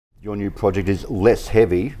your new project is less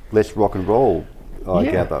heavy, less rock and roll, I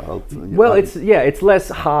gather. Well, it's less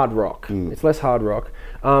hard rock. It's less hard rock.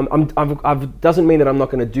 Doesn't mean that I'm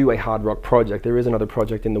not going to do a hard rock project. There is another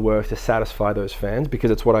project in the works to satisfy those fans,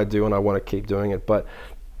 because it's what I do and I want to keep doing it. But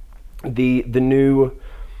the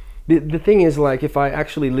thing is, like, if I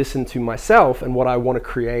actually listen to myself and what I want to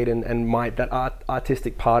create and that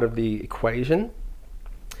artistic part of the equation,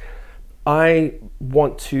 I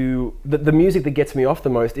want to, the music that gets me off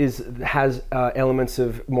the most has elements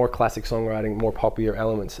of more classic songwriting, more popular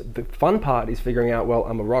elements. The fun part is figuring out, well,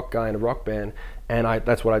 I'm a rock guy in a rock band, and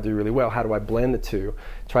that's what I do really well. How do I blend the two?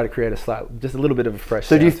 Try to create just a little bit of a fresh So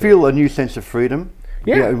sound. do you feel a new sense of freedom?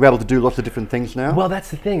 Yeah. You're able to do lots of different things now? Well,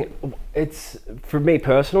 that's the thing. It's, for me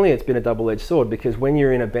personally, it's been a double-edged sword, because when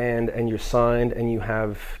you're in a band and you're signed and you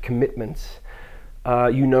have commitments,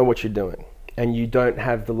 you know what you're doing. And you don't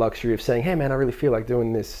have the luxury of saying, hey man, I really feel like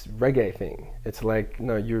doing this reggae thing. It's like,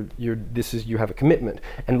 no, you have a commitment.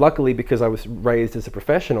 And luckily, because I was raised as a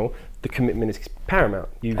professional, the commitment is paramount.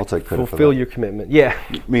 You I'll take credit fulfill for that. your commitment. Yeah.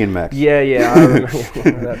 Me and Max. Yeah, I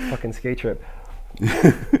remember that fucking ski trip.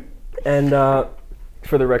 And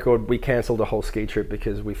for the record, we cancelled a whole ski trip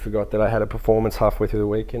because we forgot that I had a performance halfway through the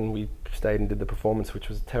week, and we stayed and did the performance, which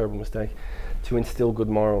was a terrible mistake, to instill good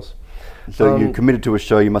morals. So you committed to a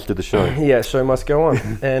show, you must do the show. Yeah, show must go on,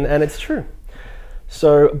 and it's true.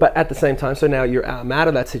 So, but at the same time, so now I'm out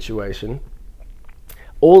of that situation.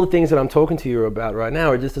 All the things that I'm talking to you about right now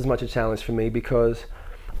are just as much a challenge for me, because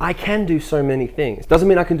I can do so many things. Doesn't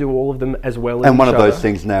mean I can do all of them as well as And one of each other. those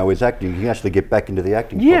things now is acting. You can actually get back into the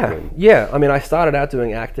acting properly. Yeah. I mean, I started out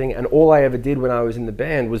doing acting, and all I ever did when I was in the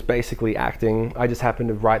band was basically acting. I just happened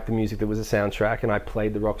to write the music that was a soundtrack, and I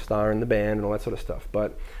played the rock star in the band and all that sort of stuff.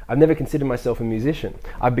 But I've never considered myself a musician.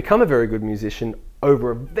 I've become a very good musician over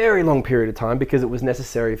a very long period of time, because it was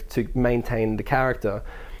necessary to maintain the character,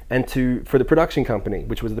 and for the production company,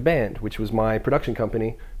 which was the band, which was my production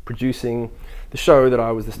company, producing the show that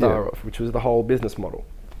I was the star of, which was the whole business model.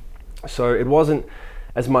 So it wasn't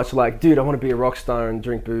as much like, dude, I want to be a rock star and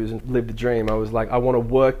drink booze and live the dream. I was like, I want to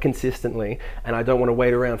work consistently, and I don't want to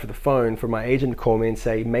wait around for the phone for my agent to call me and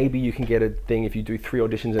say, maybe you can get a thing if you do 3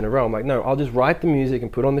 auditions in a row. I'm like, no, I'll just write the music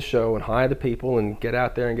and put on the show and hire the people and get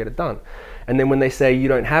out there and get it done. And then when they say you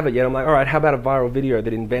don't have it yet, I'm like, all right, how about a viral video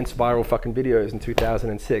that invents viral fucking videos in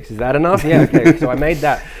 2006? Is that enough? Yeah, okay, so I made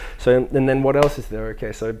that. So, and then what else is there?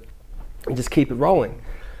 Okay, so just keep it rolling.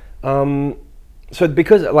 So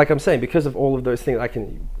because, like I'm saying, because of all of those things, I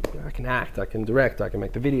can act, I can direct, I can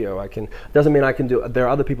make the video, doesn't mean I can do it. There are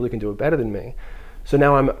other people who can do it better than me. So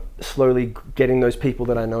now I'm slowly getting those people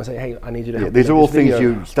that I know and say, hey, I need you to help me. These are all things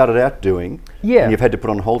you started out doing, and you've had to put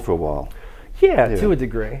on hold for a while. Yeah, to a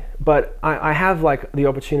degree. But I have like the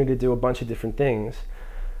opportunity to do a bunch of different things.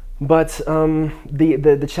 But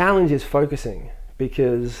the challenge is focusing,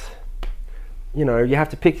 because, you know, you have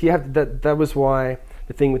to pick, that was why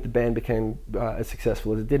the thing with the band became as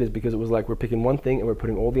successful as it did, is because it was like, we're picking one thing and we're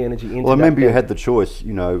putting all the energy into Well, I remember that you had the choice,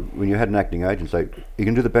 you know, when you had an acting agent, say, you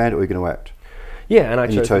can do the band or you're going to act. Yeah, and I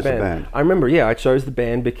chose the the band. band. I remember, I chose the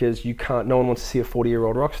band because no one wants to see a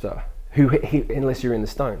 40-year-old rock star, unless you're in the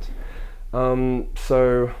Stones.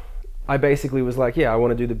 So I basically was like, I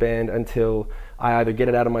want to do the band until I either get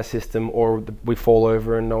it out of my system or we fall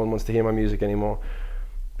over and no one wants to hear my music anymore.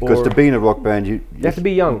 Because to be in a rock band, you have to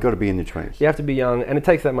be young. You've got to be in your 20s. You have to be young, and it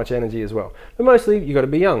takes that much energy as well. But mostly, you got to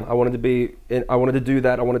be young. I wanted to do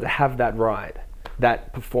that. I wanted to have that ride,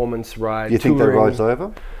 that performance ride. Do you think that ride's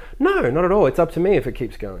over? No, not at all. It's up to me if it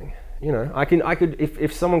keeps going. You know, I could,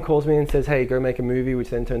 if someone calls me and says, hey, go make a movie, which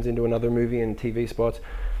then turns into another movie and TV spots,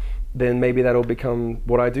 then maybe that'll become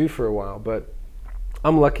what I do for a while. But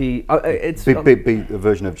I'm lucky. Be a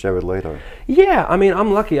version of Jared Leto. Yeah, I mean,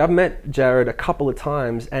 I'm lucky. I've met Jared a couple of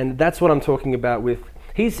times, and that's what I'm talking about with,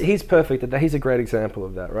 he's perfect at that. He's a great example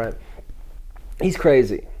of that, right? He's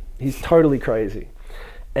crazy. He's totally crazy.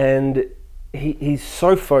 And he's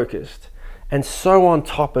so focused and so on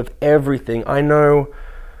top of everything. I know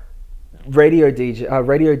radio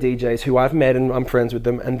DJs who I've met, and I'm friends with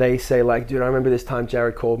them, and they say like, dude, I remember this time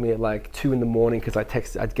Jared called me at like 2 in the morning because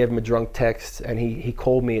I gave him a drunk text, and he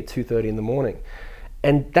called me at 2:30 in the morning.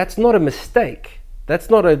 And that's not a mistake.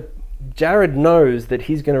 Jared knows that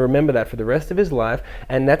he's going to remember that for the rest of his life,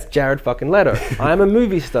 and that's Jared fucking Leto. I'm a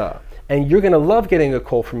movie star, and you're going to love getting a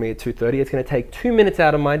call from me at 2:30. It's going to take 2 minutes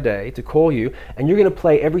out of my day to call you, and you're going to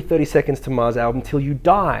play every 30 seconds to Mars album till you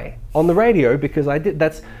die on the radio, because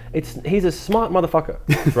he's a smart motherfucker,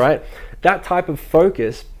 right? That type of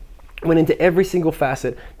focus went into every single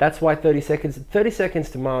facet. That's why 30 seconds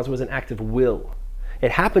to Mars was an act of will.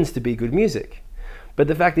 It happens to be good music. But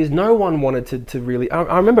the fact is, no one wanted to really.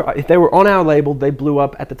 I remember if they were on our label, they blew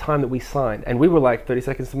up at the time that we signed, and we were like, 30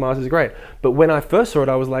 Seconds to Mars is great. But when I first saw it,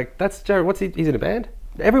 I was like, that's Jared. What's he? He's in a band.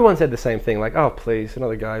 Everyone said the same thing, like, oh please,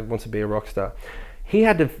 another guy wants to be a rock star. He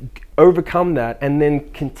had to overcome that and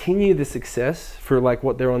then continue the success for like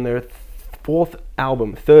what they're on their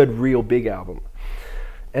third real big album.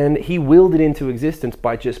 And he willed it into existence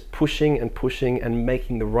by just pushing and pushing and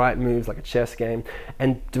making the right moves like a chess game,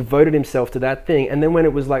 and devoted himself to that thing. And then when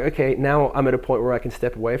it was like, okay, now I'm at a point where I can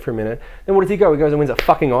step away for a minute, then what does he go? He goes and wins a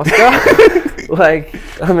fucking Oscar? Like,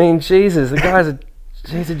 I mean, Jesus, the guy's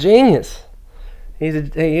he's a genius. He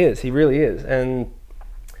really is. And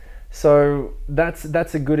so that's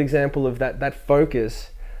a good example of that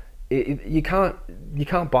focus. You can't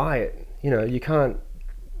buy it. You know, you can't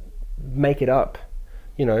make it up.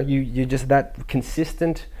 You know, you just that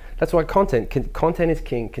consistent. That's why content is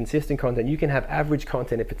king. Consistent content. You can have average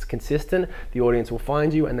content. If it's consistent, the audience will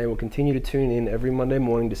find you and they will continue to tune in every Monday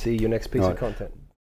morning to see your next piece of content.